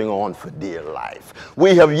holding on for dear life.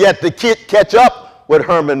 We have yet to catch up with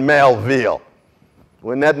Herman Melville.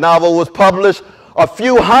 When that novel was published, a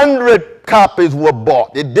few hundred copies were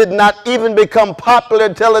bought. It did not even become popular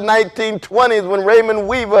until the 1920s, when Raymond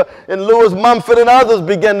Weaver and Lewis Mumford and others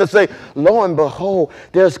began to say, lo and behold,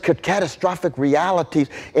 there's catastrophic realities,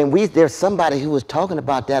 and there's somebody who was talking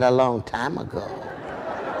about that a long time ago.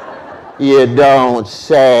 You don't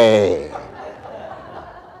say.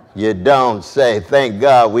 You don't say. Thank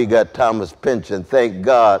God we got Thomas Pynchon. Thank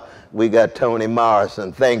God we got Toni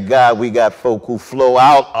Morrison. Thank God we got folk who flow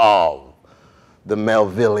out of the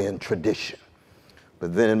Melvillian tradition.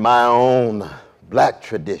 But then in my own black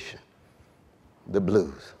tradition, the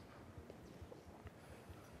blues.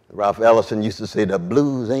 Ralph Ellison used to say the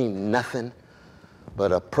blues ain't nothing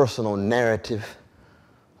but a personal narrative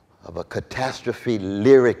of a catastrophe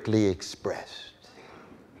lyrically expressed.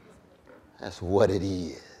 That's what it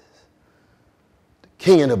is. The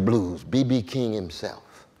king of the blues, B.B. King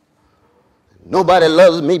himself. Nobody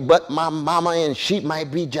loves me but my mama, and she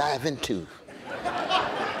might be jiving too.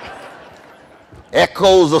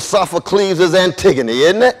 Echoes of Sophocles' Antigone,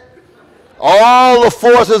 isn't it? All the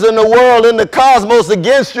forces in the world, in the cosmos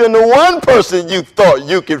against you, and the one person you thought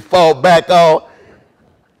you could fall back on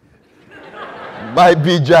might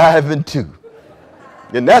be jiving too.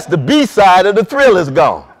 And that's the B-side of The Thrill Is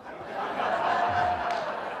Gone.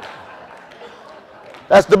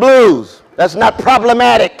 That's the blues. That's not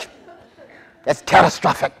problematic. That's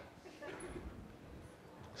catastrophic.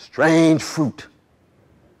 Strange fruit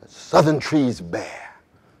that southern trees bear.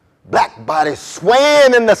 Black bodies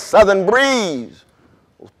swaying in the southern breeze.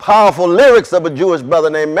 Those powerful lyrics of a Jewish brother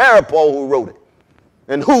named Maripol who wrote it.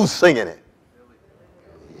 And who's singing it?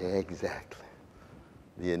 Yeah, exactly.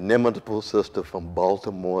 The inimitable sister from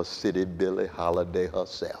Baltimore City, Billie Holiday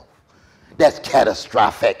herself. That's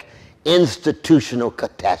catastrophic. Institutional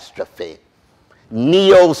catastrophe.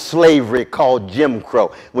 Neo-slavery called Jim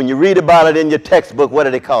Crow. When you read about it in your textbook, what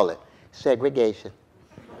do they call it? Segregation.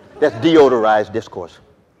 That's deodorized discourse.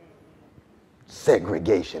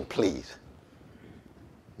 Segregation, please.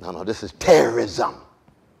 No, this is terrorism.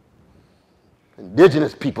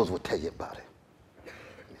 Indigenous peoples will tell you about it.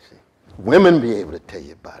 You see. Women be able to tell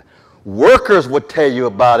you about it. Workers would tell you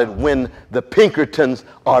about it when the Pinkertons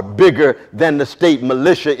are bigger than the state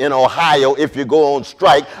militia in Ohio if you go on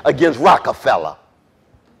strike against Rockefeller.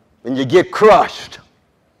 And you get crushed.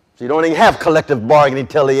 So you don't even have collective bargaining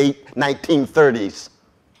until the 1930s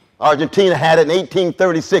Argentina had it in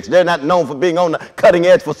 1836. They're not known for being on the cutting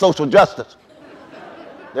edge for social justice.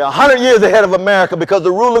 They're 100 years ahead of America because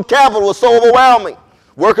the rule of capital was so overwhelming.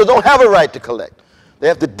 Workers don't have a right to collect. They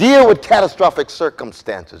have to deal with catastrophic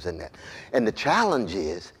circumstances in that. And the challenge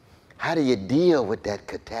is, how do you deal with that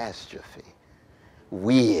catastrophe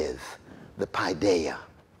with the paideia,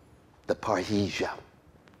 the parrhesia,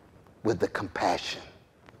 with the compassion?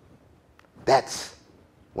 That's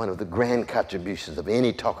one of the grand contributions of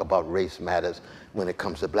any talk about race matters when it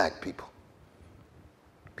comes to black people.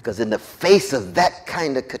 Because in the face of that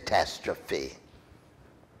kind of catastrophe,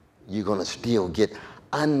 you're going to still get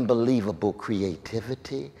unbelievable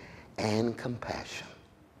creativity and compassion.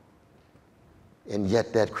 And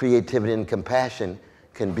yet that creativity and compassion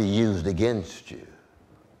can be used against you.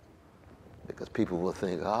 Because people will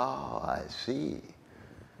think, oh, I see.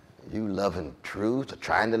 You loving truth, or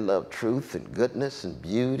trying to love truth and goodness and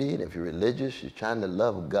beauty. And if you're religious, you're trying to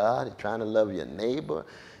love God, you're trying to love your neighbor.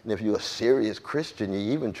 And if you're a serious Christian,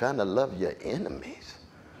 you're even trying to love your enemies.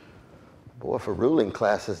 Boy, for ruling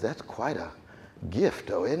classes, that's quite a gift,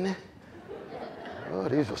 though, isn't it? Oh,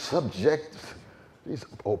 these are subjects, these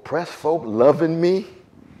oppressed folk loving me.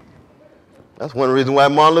 That's one reason why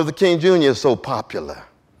Martin Luther King Jr. is so popular.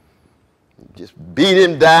 Just beat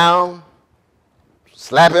him down,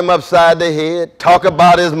 slap him upside the head, talk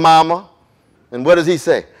about his mama, and what does he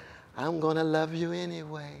say? I'm going to love you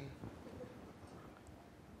anyway.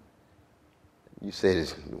 You say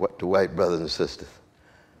this to white brothers and sisters.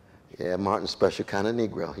 Yeah, Martin's a special kind of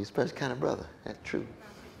Negro. He's a special kind of brother. That's true.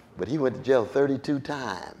 But he went to jail 32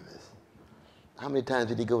 times. How many times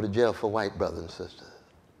did he go to jail for white brothers and sisters?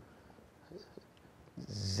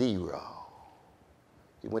 0.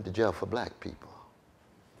 He went to jail for black people.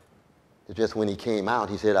 It's just when he came out,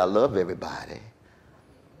 he said, I love everybody,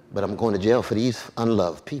 but I'm going to jail for these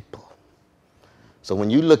unloved people. So when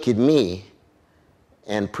you look at me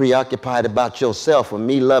and preoccupied about yourself or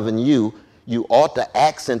me loving you, you ought to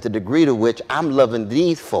accent the degree to which I'm loving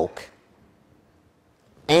these folk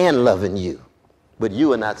and loving you, but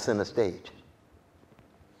you are not center stage.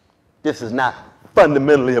 This is not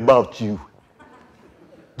fundamentally about you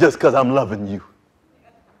just because I'm loving you.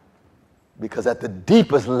 Because at the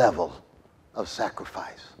deepest level of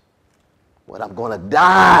sacrifice, what I'm going to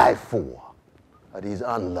die for are these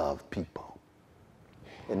unloved people.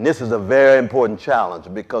 And this is a very important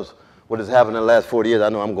challenge because what has happened in the last 40 years, I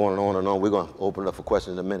know I'm going on and on. We're going to open it up for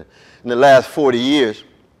questions in a minute. In the last 40 years,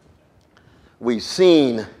 we've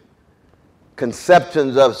seen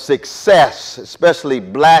conceptions of success, especially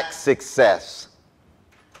black success,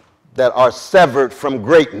 that are severed from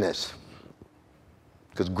greatness.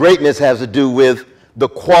 Because greatness has to do with the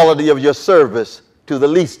quality of your service to the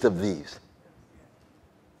least of these.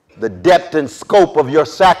 The depth and scope of your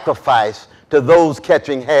sacrifice to those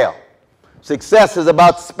catching hell. Success is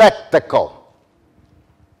about spectacle.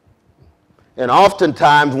 And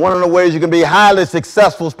oftentimes, one of the ways you can be highly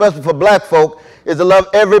successful, especially for black folk, is to love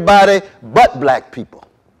everybody but black people.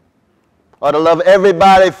 Or to love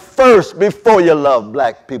everybody first before you love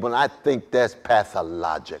black people. And I think that's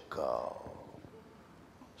pathological.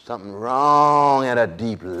 Something wrong at a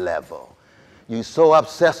deep level. You're so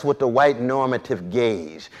obsessed with the white normative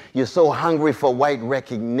gaze. You're so hungry for white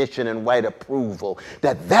recognition and white approval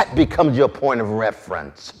that becomes your point of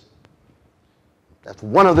reference. That's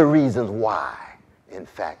one of the reasons why, in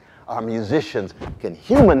fact, our musicians can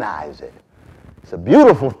humanize it. It's a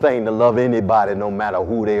beautiful thing to love anybody no matter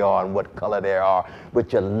who they are and what color they are,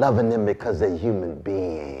 but you're loving them because they're human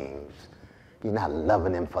beings. You're not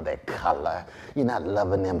loving them for their color. You're not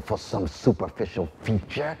loving them for some superficial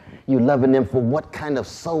feature. You're loving them for what kind of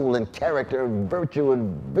soul and character and virtue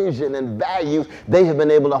and vision and values they have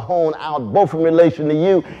been able to hone out both in relation to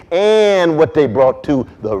you and what they brought to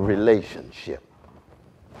the relationship.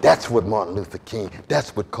 That's what Martin Luther King,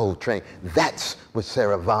 that's what Coltrane, that's what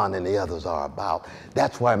Sarah Vaughan and the others are about.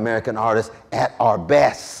 That's why American artists at our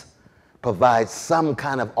best provide some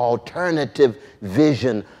kind of alternative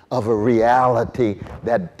vision of a reality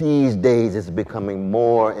that these days is becoming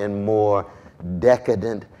more and more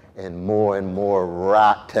decadent and more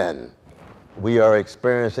rotten. We are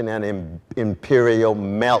experiencing an imperial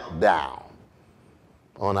meltdown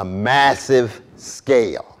on a massive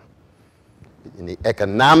scale. In the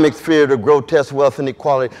economic sphere, the grotesque wealth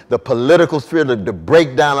inequality, the political sphere, the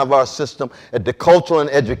breakdown of our system, at the cultural and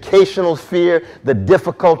educational sphere, the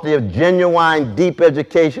difficulty of genuine deep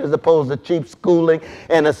education as opposed to cheap schooling,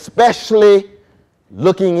 and especially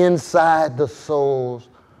looking inside the souls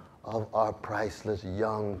of our priceless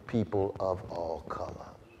young people of all colors.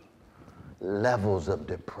 Levels of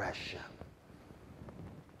depression,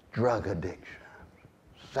 drug addiction,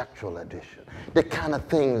 sexual addiction, the kind of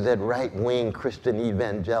things that right-wing Christian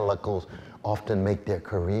evangelicals often make their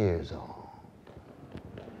careers on.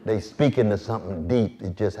 They speak into something deep, they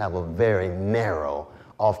just have a very narrow,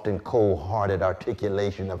 often cold-hearted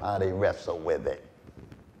articulation of how they wrestle with it.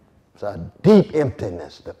 It's a deep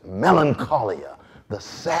emptiness, the melancholia, the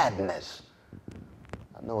sadness.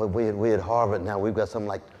 I know we at Harvard now, we've got something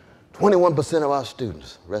like 21% of our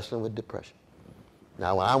students wrestling with depression.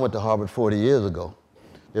 Now, when I went to Harvard 40 years ago,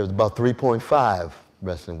 there was about 3.5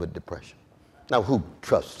 wrestling with depression. Now, who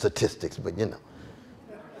trusts statistics, but you know.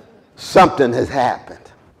 Something has happened.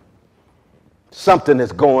 Something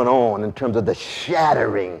is going on in terms of the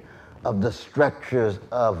shattering of the structures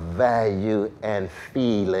of value and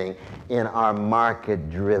feeling in our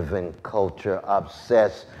market-driven culture,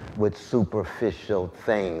 obsessed with superficial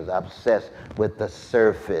things, obsessed with the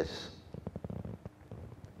surface.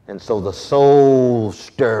 And so the soul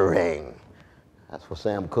stirring, that's where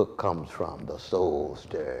Sam Cooke comes from, the soul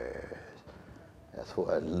stirs. That's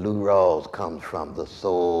where Lou Rawls comes from, the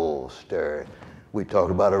soul stir. We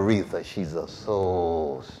talked about Aretha, she's a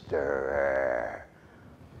soul stirrer.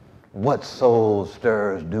 What soul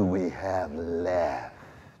stirs do we have left,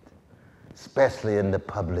 especially in the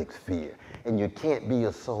public sphere? And you can't be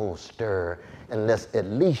a soul stirrer unless at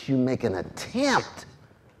least you make an attempt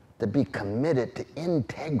to be committed to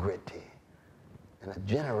integrity and a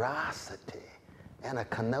generosity and a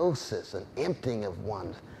kenosis, an emptying of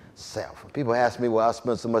one's self. And people ask me why I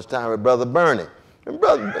spend so much time with Brother Bernie. And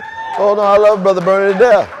oh no, I love Brother Bernie to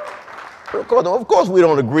death. Of course we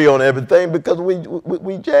don't agree on everything because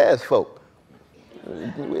we jazz folk.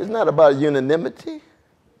 It's not about unanimity,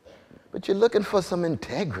 but you're looking for some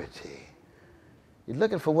integrity. You're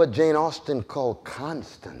looking for what Jane Austen called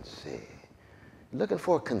constancy. You're looking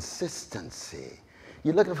for consistency.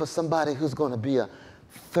 You're looking for somebody who's going to be a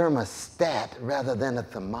thermostat rather than a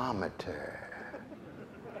thermometer.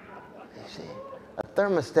 You see, a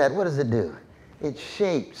thermostat, what does it do? It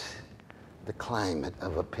shapes the climate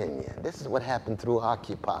of opinion. This is what happened through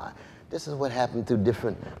Occupy. This is what happened through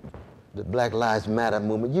the Black Lives Matter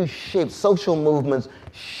movement. You shape, social movements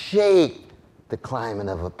shape the climate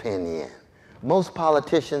of opinion. Most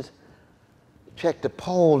politicians check the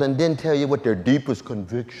poll and then tell you what their deepest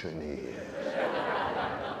conviction is.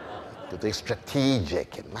 They're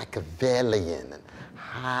strategic and Machiavellian and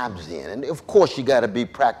Hobbesian. And of course you gotta be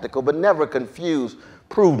practical, but never confuse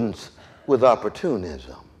prudence with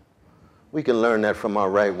opportunism. We can learn that from our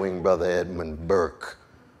right-wing brother Edmund Burke.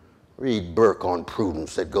 Read Burke on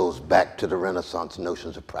prudence. That goes back to the Renaissance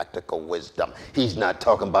notions of practical wisdom. He's not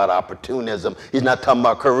talking about opportunism. He's not talking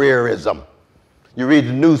about careerism. You read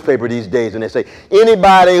the newspaper these days and they say,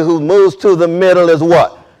 anybody who moves to the middle is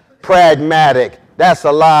what? Pragmatic. That's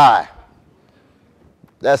a lie.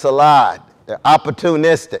 That's a lie. They're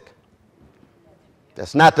opportunistic.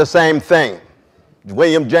 That's not the same thing.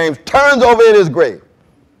 William James turns over in his grave.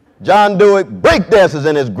 John Dewey breakdances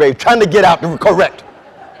in his grave, trying to get out to correct.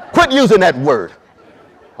 Quit using that word.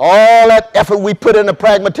 All that effort we put into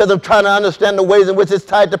pragmatism, trying to understand the ways in which it's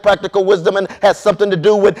tied to practical wisdom and has something to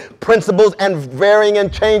do with principles and varying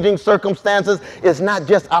and changing circumstances, is not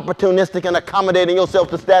just opportunistic and accommodating yourself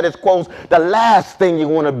to status quo. The last thing you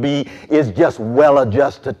want to be is just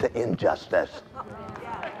well-adjusted to injustice.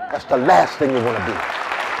 That's the last thing you want to be.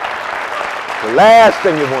 The last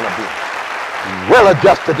thing you want to be.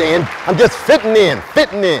 Well-adjusted to I'm just fitting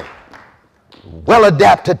in.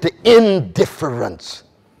 Well-adapted to indifference.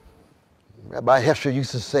 Rabbi Hesher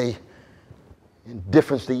used to say,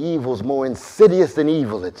 indifference to evil is more insidious than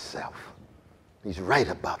evil itself. He's right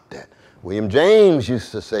about that. William James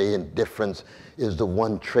used to say, indifference is the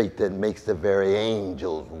one trait that makes the very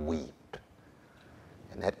angels weep.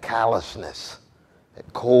 And that callousness,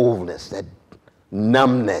 that coldness, that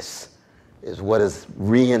numbness is what is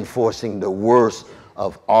reinforcing the worst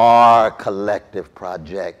of our collective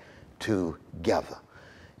project together.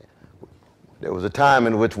 There was a time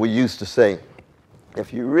in which we used to say,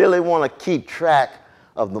 if you really want to keep track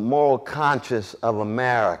of the moral conscience of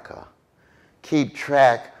America, keep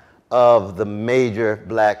track of the major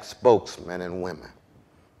black spokesmen and women.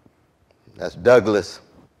 That's Douglass,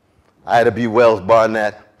 Ida B. Wells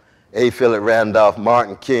Barnett, A. Philip Randolph,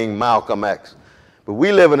 Martin King, Malcolm X. But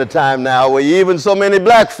we live in a time now where even so many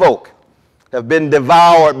black folk have been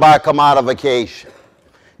devoured by commodification,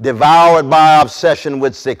 devoured by obsession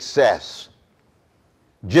with success,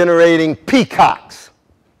 generating peacocks.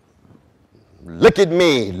 Look at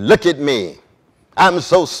me, look at me. I'm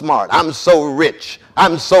so smart, I'm so rich,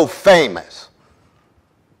 I'm so famous.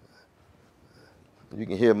 You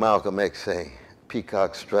can hear Malcolm X say,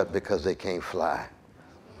 peacocks strut because they can't fly.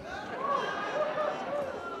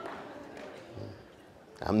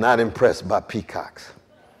 I'm not impressed by peacocks.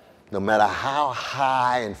 No matter how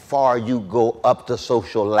high and far you go up the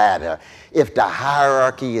social ladder, if the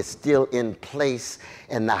hierarchy is still in place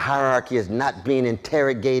and the hierarchy is not being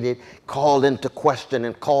interrogated, called into question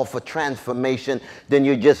and called for transformation, then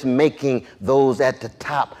you're just making those at the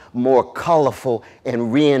top more colorful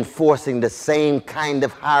and reinforcing the same kind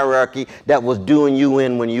of hierarchy that was doing you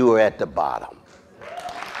in when you were at the bottom.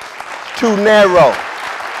 Too narrow.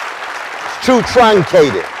 It's too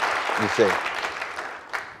truncated, you see.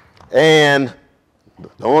 And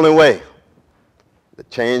the only way that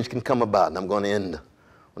change can come about, and I'm going to end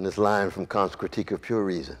on this line from Kant's Critique of Pure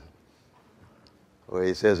Reason, where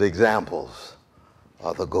he says, examples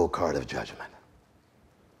are the go-kart of judgment.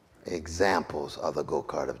 Examples are the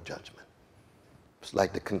go-kart of judgment. It's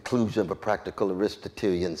like the conclusion of a practical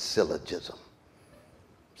Aristotelian syllogism.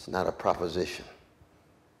 It's not a proposition.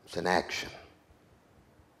 It's an action.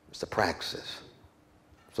 It's a praxis.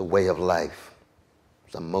 It's a way of life.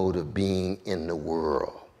 It's a mode of being in the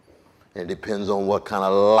world. And it depends on what kind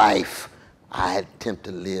of life I attempt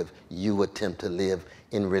to live, you attempt to live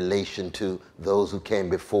in relation to those who came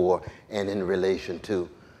before and in relation to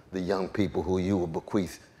the young people who you will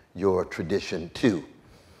bequeath your tradition to.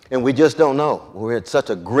 And we just don't know. We're at such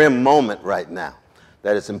a grim moment right now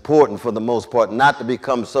that it's important for the most part not to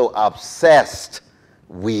become so obsessed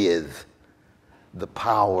with the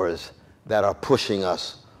powers that are pushing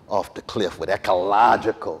us off the cliff with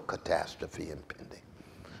ecological catastrophe impending.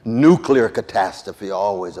 Nuclear catastrophe,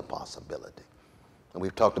 always a possibility. And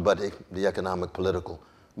we've talked about the economic, political,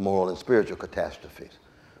 moral, and spiritual catastrophes.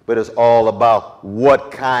 But it's all about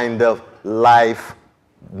what kind of life,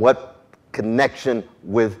 what connection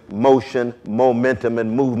with motion, momentum,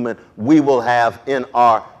 and movement we will have in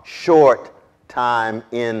our short time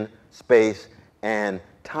in space and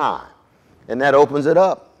time. And that opens it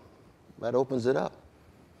up. That opens it up.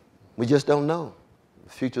 We just don't know. The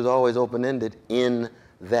future's always open-ended in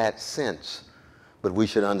that sense. But we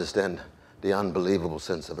should understand the unbelievable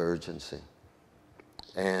sense of urgency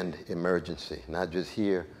and emergency, not just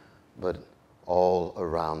here, but all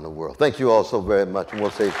around the world. Thank you all so very much, and we'll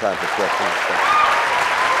save time for questions.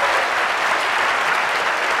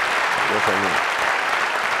 Yes,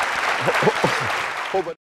 I mean.